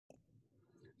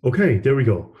Okay, there we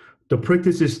go. The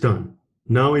practice is done.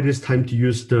 Now it is time to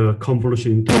use the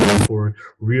convolution integral for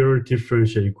real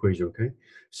differential equation, okay?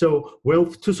 So, well,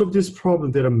 to solve this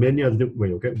problem, there are many other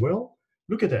ways, okay? Well,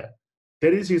 look at that.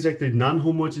 That is exactly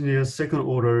non-homogeneous second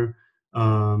order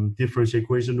differential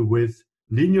equation with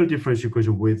linear differential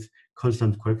equation with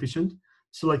constant coefficient.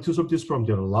 So like to solve this problem,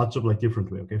 there are lots of like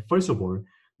different ways, okay? First of all,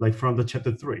 like from the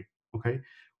chapter 3, okay?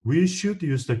 We should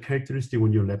use the characteristic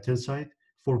on your left-hand side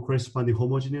for corresponding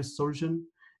homogeneous solution.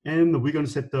 And we're going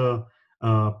to set the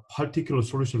particular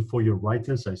solution for your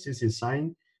right-hand side. Since it's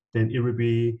sine, then it will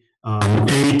be a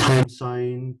times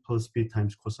sine plus b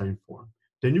times cosine form.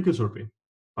 Then you can solve it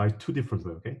by two different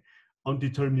ways, okay?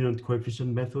 Undeterminate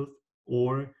coefficient method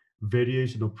or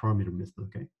variation of parameter method,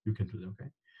 okay? You can do that,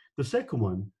 okay? The second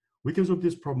one, we can solve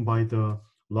this problem by the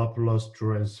Laplace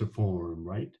transform,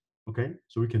 right? Okay,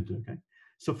 so we can do it, okay?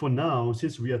 So for now,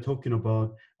 since we are talking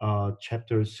about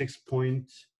chapter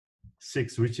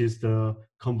 6.6, which is the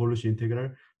convolution integral,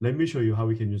 let me show you how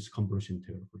we can use convolution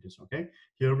integral for this, okay?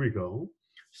 Here we go.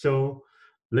 So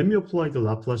let me apply the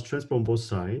Laplace transform on both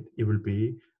sides. It will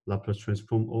be Laplace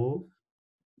transform of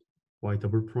y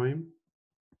double prime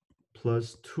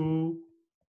plus 2y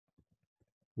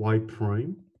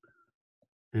prime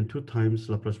and 2 times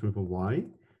Laplace transform of y,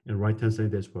 and right-hand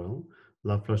side as well,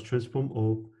 Laplace transform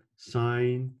of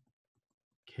sine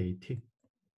kt.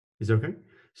 Is that okay?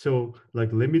 So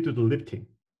like let me do the lifting.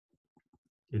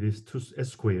 It is 2s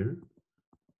squared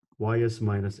ys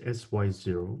minus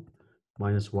sy0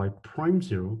 minus y prime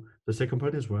 0, the second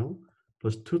part as well,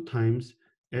 plus 2 times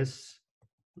s,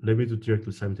 let me do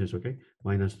directly simultaneous, okay,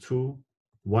 minus 2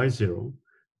 y0,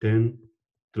 then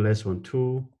the last one,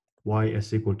 2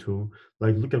 ys equal to,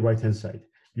 like look at right hand side.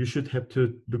 You should have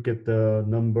to look at the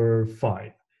number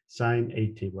 5, sine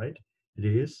 80, right? It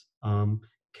is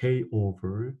k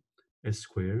over s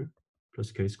squared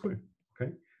plus k squared,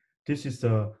 okay? This is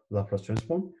the Laplace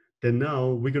transform. Then now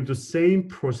we're going to do the same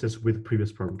process with the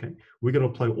previous problem, okay? We're going to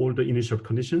apply all the initial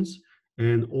conditions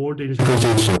and all the initial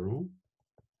conditions are 0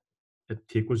 at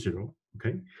t equals 0,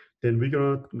 okay? Then we're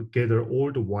going to gather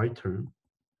all the y term.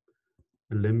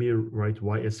 And let me write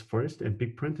ys first and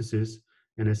big parentheses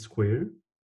and s squared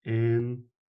and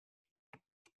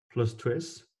plus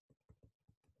 2s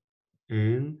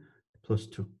and plus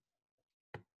 2.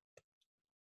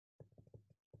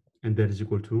 And that is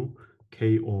equal to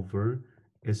k over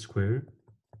s squared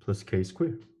plus k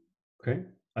squared. Okay,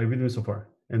 are you with me so far?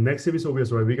 And next step is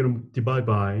obvious, right? We're going to divide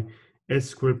by s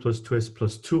squared plus 2s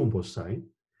plus 2 on both sides.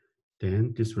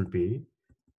 Then this will be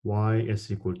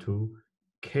ys equal to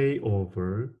k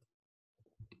over,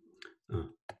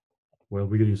 well, we're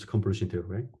going to use convolution theory,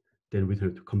 right? Then we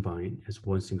have to combine as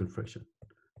one single fraction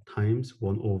times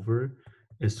 1 over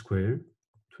s squared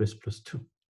 2s plus 2.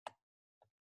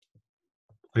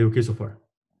 Are you okay so far?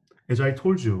 As I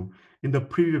told you, in the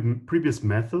previous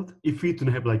method, if we do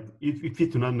not have like, if we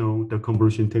do not know the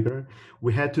convolution integral,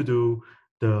 we had to do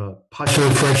the partial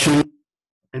fraction,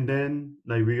 and then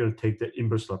like we're gonna take the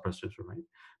inverse Laplace transform, right?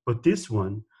 But this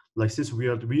one, like since we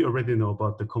already know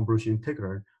about the convolution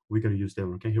integral, we're gonna use that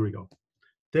one. Okay, here we go.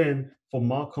 Then for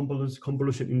my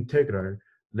convolution integral,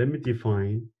 let me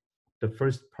define the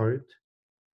first part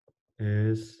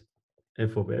as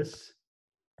f of s,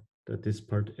 that this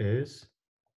part is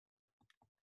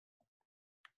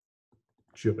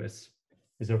g of s.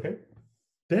 Is that okay?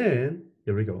 Then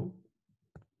here we go.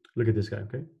 Look at this guy,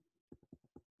 okay?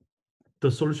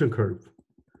 The solution curve,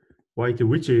 right,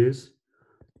 which is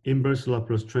inverse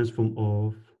Laplace transform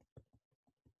of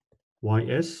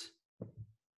ys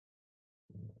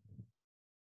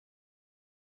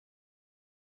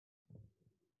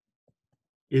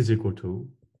is equal to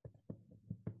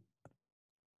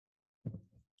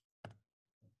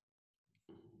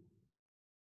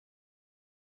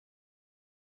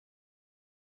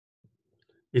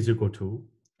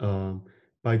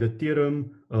by the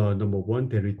theorem number 1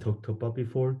 that we talked about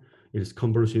before, it is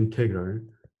convolution integral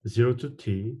 0 to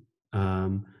t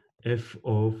f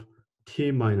of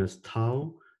t minus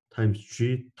tau times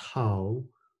g tau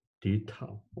d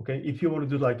tau. Okay, if you want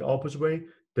to do like the opposite way,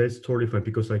 that's totally fine,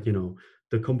 because like, you know,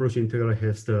 the convolution integral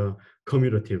has the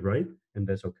commutative, right? And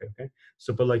that's okay, okay?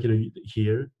 So, but like, you know,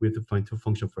 here we have to find two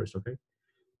functions first, okay?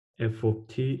 F of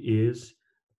t is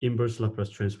inverse Laplace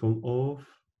transform of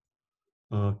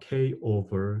k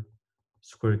over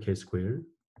square k squared,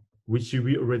 which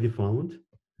we already found.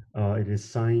 It is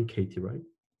sine kt, right?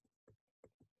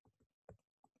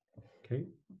 Okay,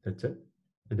 that's it.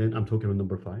 And then I'm talking about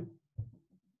number 5.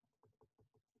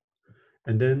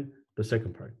 And then the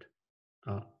second part.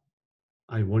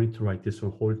 I wanted to write this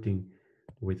one whole thing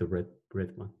with a red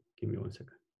one. Give me 1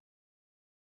 second.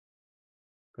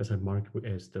 because I marked it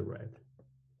as the red.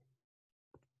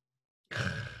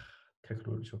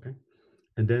 Technology, okay?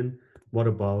 And then what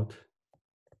about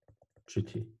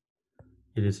GT?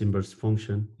 It is inverse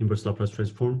function, inverse Laplace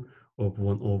transform of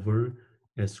 1 over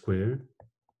s squared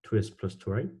 2s plus 2,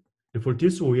 right? And for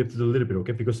this one, we have to do a little bit,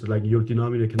 okay? Because like your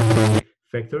denominator can be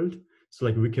factored. So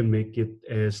like we can make it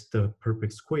as the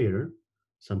perfect square.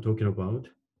 So I'm talking about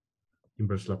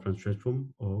inverse Laplace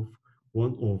transform of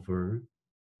 1 over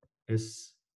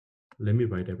s. Let me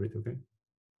write everything, okay?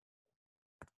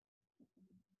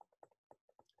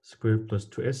 Squared plus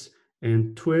 2s.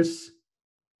 And 2s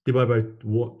divided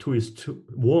by 2 is 2.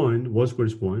 1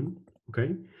 squared is 1,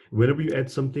 okay? Whenever you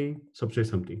add something, subtract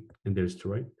something. And there's 2,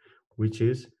 right? Which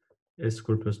is s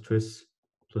squared plus 2s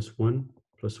plus 1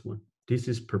 plus 1. This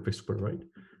is perfect square, right?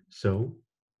 So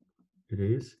it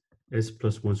is s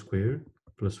plus 1 squared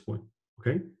plus 1,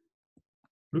 okay?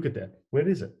 Look at that. Where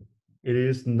is it? It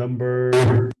is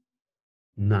number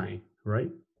 9, right?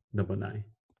 Number 9.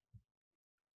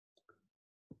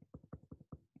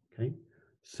 Okay,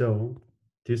 so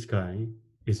this guy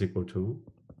is equal to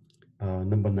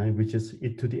number 9, which is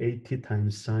e to the 8t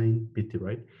times sine bt,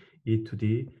 right? E to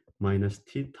the minus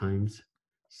t times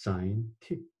sine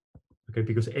t. Okay,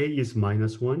 because a is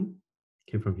minus 1,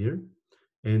 came from here,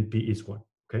 and b is 1,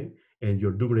 okay? And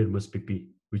your numerator must be b,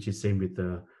 which is same with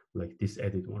the like this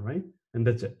added one, right? And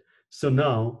that's it. So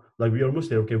now, like we almost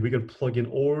there, okay? We can plug in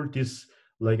all this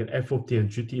like an f of t and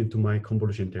gt into my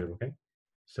convolution integral, okay?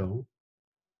 So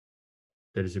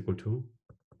that is equal to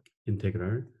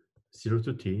integral 0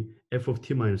 to t f of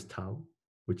t minus tau,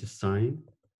 which is sine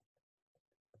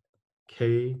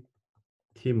k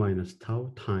t minus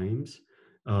tau times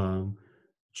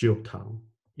g of tau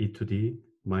e to the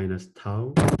minus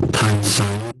tau times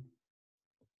sine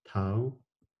tau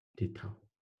d tau.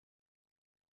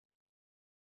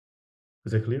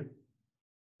 Is that clear?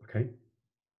 Okay,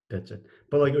 that's it.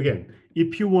 But like again,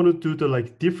 if you want to do the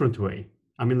like different way,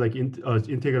 I mean like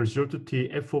integral 0 to t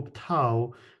f of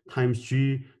tau times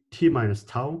g t minus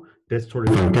tau, that's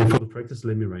totally fine. Okay, for the practice,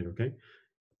 let me write, okay?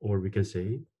 Or we can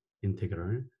say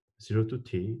integral 0 to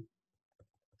t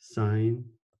sine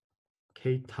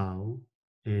k tau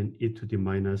and e to the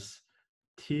minus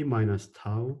t minus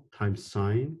tau times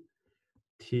sine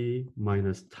t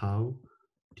minus tau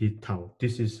d tau.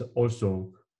 This is also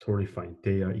totally fine.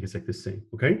 They are exactly the same.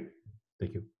 Okay?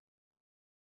 Thank you.